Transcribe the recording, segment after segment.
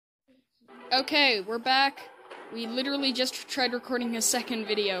Okay, we're back. We literally just tried recording a second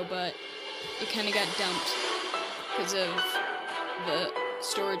video, but it kind of got dumped because of the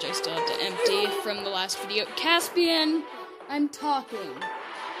storage I still have to empty from the last video. Caspian, I'm talking.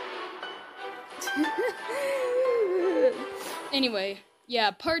 Anyway,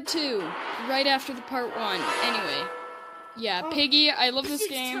 yeah, part 2, right after the part 1. Anyway, yeah, Piggy, I love this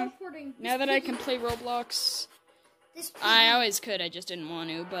game. Now that I can play Roblox, I always could, I just didn't want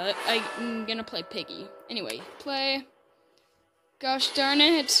to, but I'm gonna play Piggy. Anyway, play. Gosh darn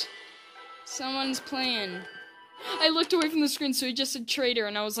it. Someone's playing. I looked away from the screen, so he just said traitor,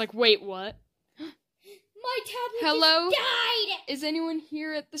 and I was like, wait, what? My tablet Hello? just died! Is anyone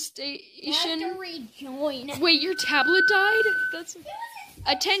here at the station? I have to rejoin. Wait, your tablet died? That's...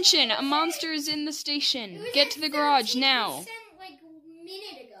 Attention, a monster is in the station. Get to the garage now. Like a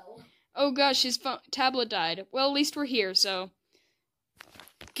minute ago. Oh gosh, his tablet died. Well, at least we're here, so...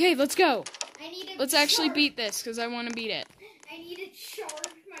 Okay, let's go. Let's actually beat this, because I want to beat it. I need to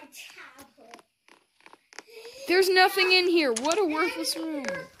charge my tablet. There's nothing in here. What a worthless room.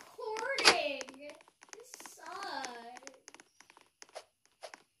 Recording. This sucks.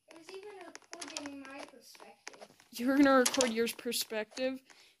 It was even recording my perspective. You're gonna record your perspective?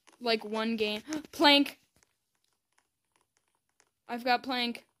 Like one game. Plank! I've got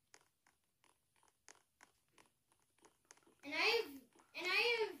Plank. And I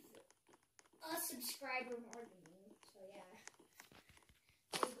have a subscriber more than you, so yeah.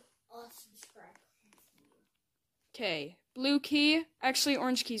 A subscriber. Okay, blue key. Actually,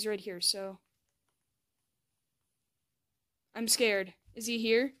 orange key's right here, so... I'm scared. Is he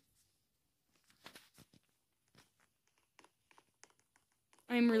here?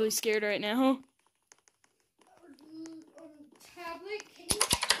 I'm really scared right now. Tablet, can you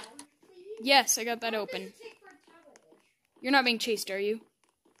charge, please? Yes, I got that open. You're not being chased, are you?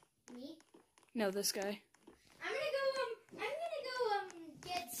 Me? No, this guy. I'm gonna go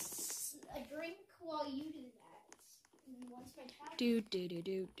get a drink while you do that. And once my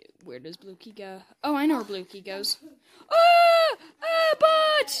tablet... Where does blue key go? Oh, I know where blue key goes. Ah! Ah,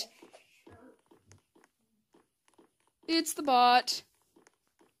 bot! It's the bot.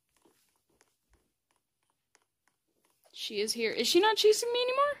 She is here. Is she not chasing me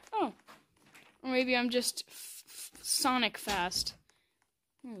anymore? Oh. Or maybe I'm just Sonic fast.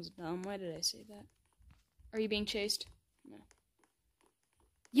 That was dumb. Why did I say that? Are you being chased? No.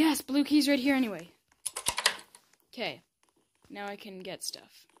 Yes, blue key's right here anyway. Okay. Now I can get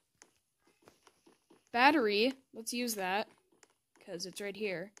stuff. Battery. Let's use that. Because it's right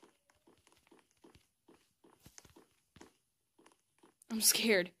here. I'm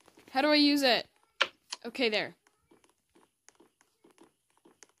scared. How do I use it? Okay, there.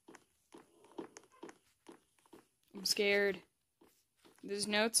 I'm scared. There's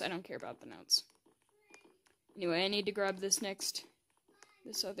notes. I don't care about the notes. Anyway, I need to grab this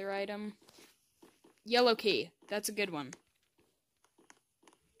other item. Yellow key. That's a good one.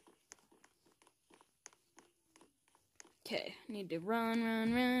 Okay, need to run.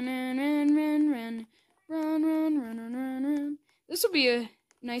 This will be a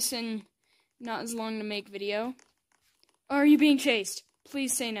nice and not as long to make video. Are you being chased?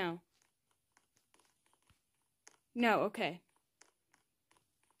 Please say no. No, okay.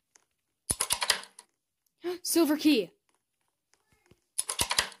 Silver key.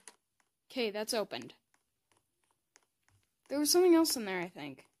 Okay, that's opened. There was something else in there, I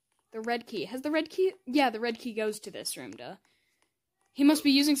think. The red key. Has the red key? Yeah, the red key goes to this room, duh. He must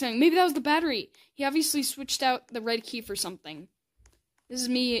be using something. Maybe that was the battery. He obviously switched out the red key for something. This is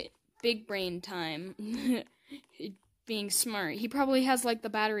me, big brain time. Being smart. He probably has, like, the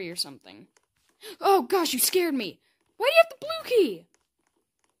battery or something. Oh, gosh, you scared me. Why do you have the blue key?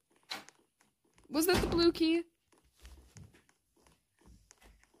 Was that the blue key?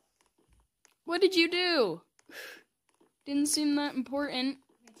 What did you do? Didn't seem that important.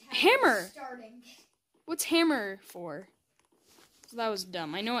 Hammer! What's hammer for? So that was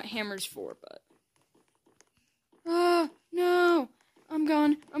dumb. I know what hammer's for, but... Ah, no! I'm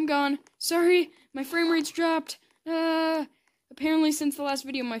gone. Sorry, my frame rate's dropped. Apparently since the last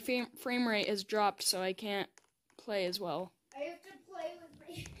video, my frame rate has dropped, so I can't play as well. I have to play with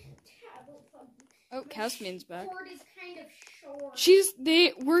my tablet. Oh, Caspian's back. The cord is kind of short.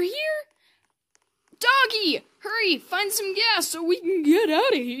 We're here? Doggy! Hurry, find some gas so we can get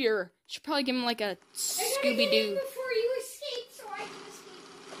out of here. Should probably give him like a Scooby-Doo. Before you escape, so I can escape.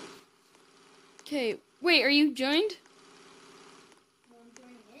 Okay, wait, are you joined? Well, I'm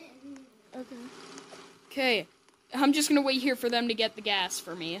joining in. Okay. Okay, I'm just gonna wait here for them to get the gas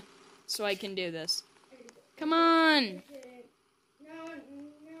for me, so I can do this. Come on! No,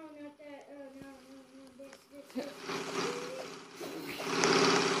 not that.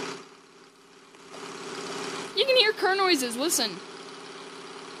 You can hear car noises, listen.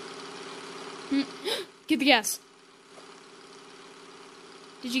 Get the gas.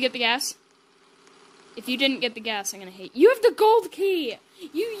 Did you get the gas? If you didn't get the gas, I'm gonna hate you. You have the gold key!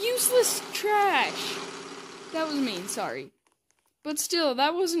 You useless trash! That was mean, sorry. But still,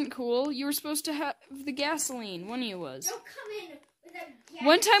 that wasn't cool. You were supposed to have the gasoline. One of you was. Don't come in without gas.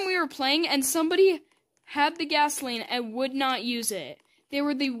 One time we were playing and somebody had the gasoline and would not use it. They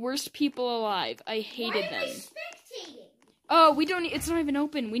were the worst people alive. I hated them. Why am I spectating? Oh, we don't. It's not even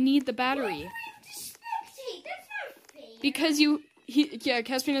open. We need the battery. Why do I have to spectate? That's not fair. Because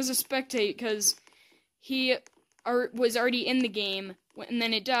Caspian has a spectate because he was already in the game and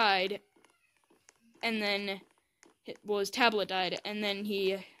then it died, and then his tablet died, and then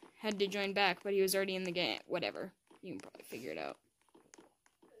he had to join back, but he was already in the game. Whatever. You can probably figure it out.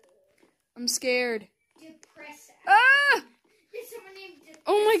 I'm scared. Depress Ah! There's someone named Depress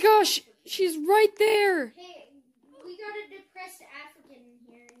Oh my gosh, African. she's right there. Hey, we got a depressed African in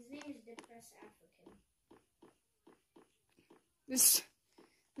here. His name is Depressed African.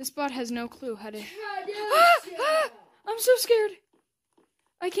 This bot has no clue how to. Ah! I'm so scared.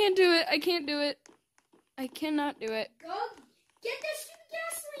 I can't do it. I can't do it. I cannot do it. Go get this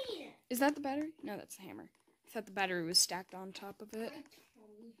gasoline. Is that the battery? No, that's the hammer. I thought the battery was stacked on top of it. My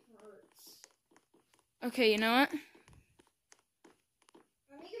tummy hurts. Okay, you know what?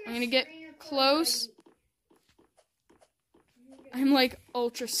 I'm gonna get close. I'm like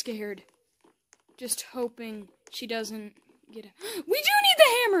ultra scared. Just hoping she doesn't get it. We do need the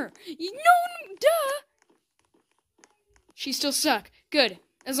hammer! No, duh! She's still stuck. Good.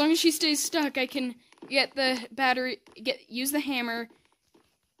 As long as she stays stuck, I can get the battery, use the hammer.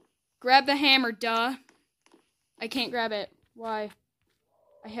 Grab the hammer, duh. I can't grab it. Why?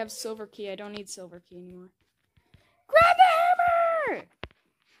 I have silver key. I don't need silver key anymore. Grab the hammer!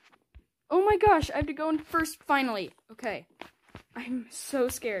 Oh my gosh, I have to go in first, finally. Okay. I'm so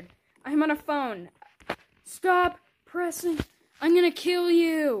scared. I'm on a phone. Stop pressing. I'm gonna kill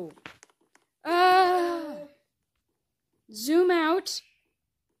you. Zoom out.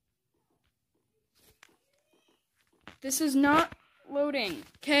 This is not loading.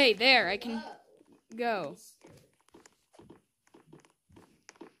 Okay, there, I can go.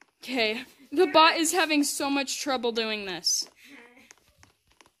 Okay, the bot is having so much trouble doing this.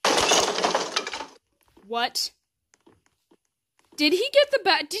 What? Did he get the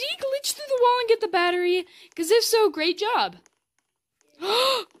Did he glitch through the wall and get the battery? Because if so, great job.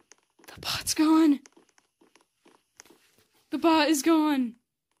 The bot's gone. The bot is gone.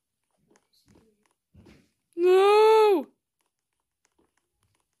 No!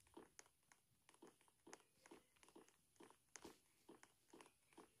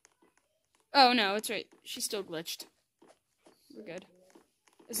 Oh, no, it's right. She's still glitched. We're good.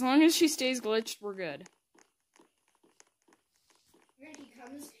 As long as she stays glitched, we're good. And he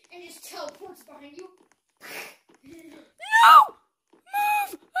comes and just teleports behind you. No!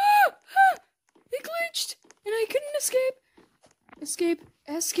 Move! It glitched! And I couldn't escape.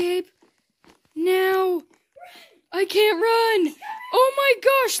 Escape. Now! I can't run! Oh my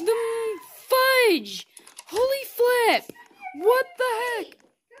gosh, the fudge! Holy flip! What the heck?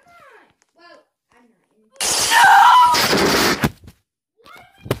 Come on! Well, I'm not in.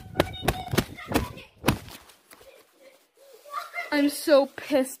 No! I'm so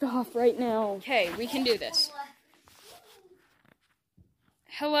pissed off right now. Okay, we can do this.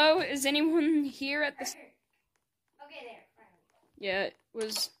 Hello, is anyone here at the... Okay, there. Finally. Yeah, it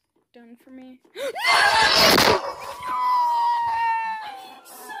was done for me.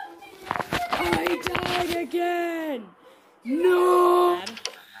 I died again! No!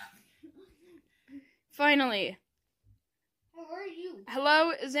 Finally. Where are you?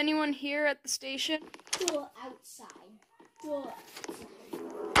 Hello, is anyone here at the station? Go outside. Go outside.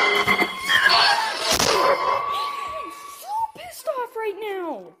 I'm so pissed off right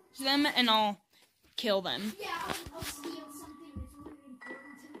now. Them and I'll kill them. Yeah, I'll steal something that's really important to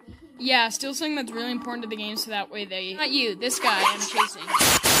the game. Yeah, steal something that's really important to the game so that way they... Not you, this guy I'm chasing.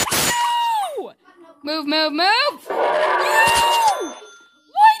 No! Move! No!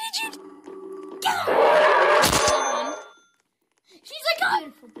 Why did you... She's like a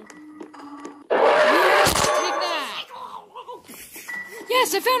beautiful baby. Yes, take that.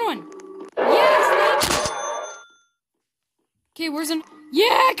 Yes, I found one. Yes, thank you. Okay, where's an...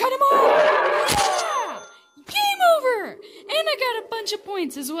 Yeah, cut him off. Yeah! Game over. And I got a bunch of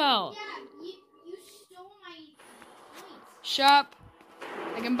points as well. Yeah, you stole my points. Shop.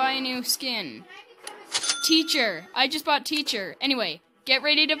 I can buy a new skin. Can I become a Teacher. I just bought teacher. Anyway, get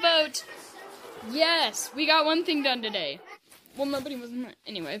ready to vote. Yes, we got one thing done today. Well, nobody was in that.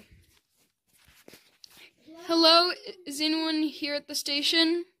 Anyway. Hello, is anyone here at the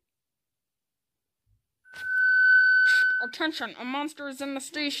station? Attention, a monster is in the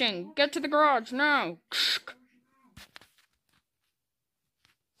station. Get to the garage now.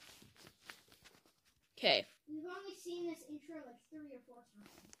 Okay. We've only seen this intro like 3 or 4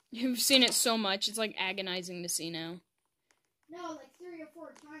 times. You've seen it so much, it's like agonizing to see now. No, like 3 or 4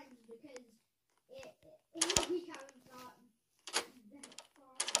 times because we haven't gotten that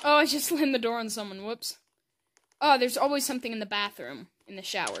far. Oh, I just slammed the door on someone. Whoops. Oh, there's always something in the bathroom, in the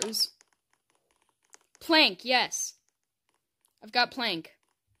showers. Plank, yes. I've got plank.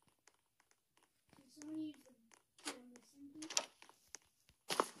 Can someone use the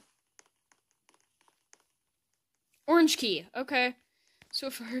missing? Orange key. Okay. So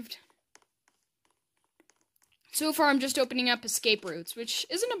far I'm just opening up escape routes, which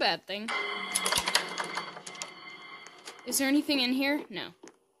isn't a bad thing. Is there anything in here? No.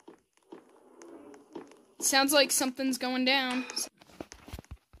 Sounds like something's going down.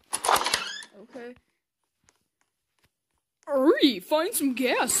 Okay. Hurry, find some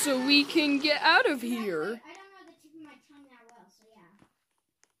gas so we can get out of here. I don't know the tip of my tongue that well, so yeah.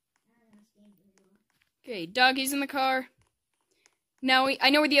 I don't know this game very well. Okay, doggy's in the car. Now I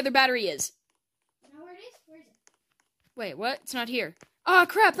know where the other battery is. You know where it is? Where is it? Wait, what? It's not here. Ah,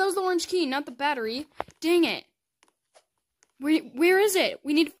 crap, that was the orange key, not the battery. Dang it. Where is it?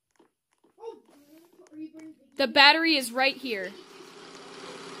 We need... Oh, are you bringing The battery is right here.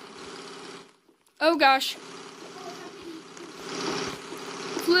 Oh, gosh.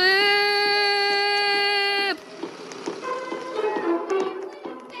 Flip!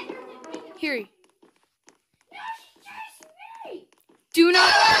 Here. Do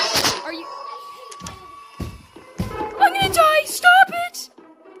not... Are you... I'm gonna die! Stop it!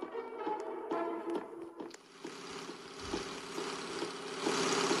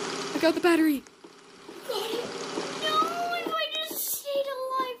 I got the battery. No, if I just stayed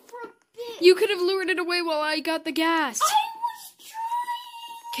alive for a bit. You could have lured it away while I got the gas. I was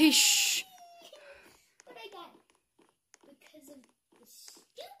trying. Okay, shh. But I got because of the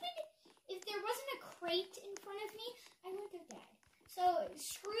stupid. If there wasn't a crate in front of me, I would have died. So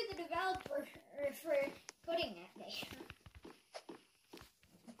screw the developer for putting it there.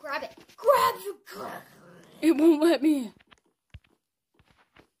 Grab it. Grab. It won't let me.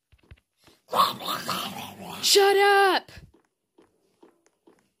 Shut up!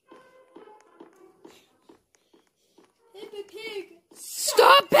 Peppa Pig.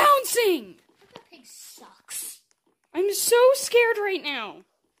 Stop bouncing! Peppa Pig sucks. I'm so scared right now.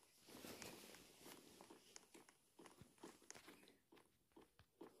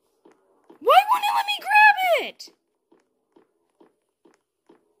 Why won't it let me grab it?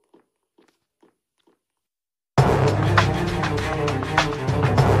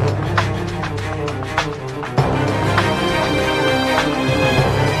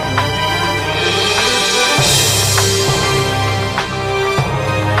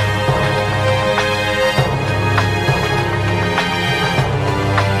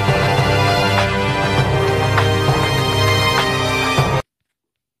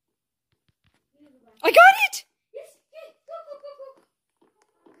 I got it! Yes. Go.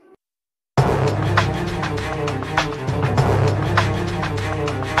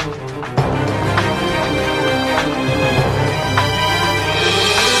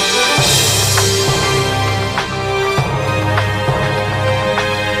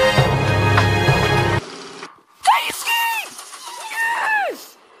 I escaped!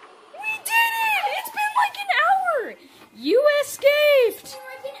 Yes! We did it! It's been like an hour! You escaped!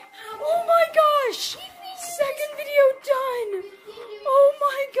 Oh my gosh! Second video done! Oh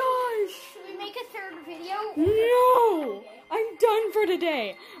my gosh! Should we make a third video? No! I'm done for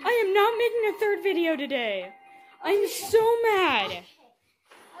today. I am not making a third video today. I'm so mad. Okay.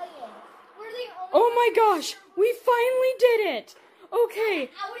 We're the only Oh my gosh! We finally did it! Okay,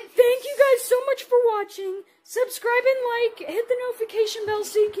 thank you guys so much for watching. Subscribe and like, hit the notification bell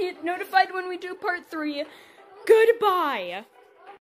so you get notified when we do part 3. Goodbye!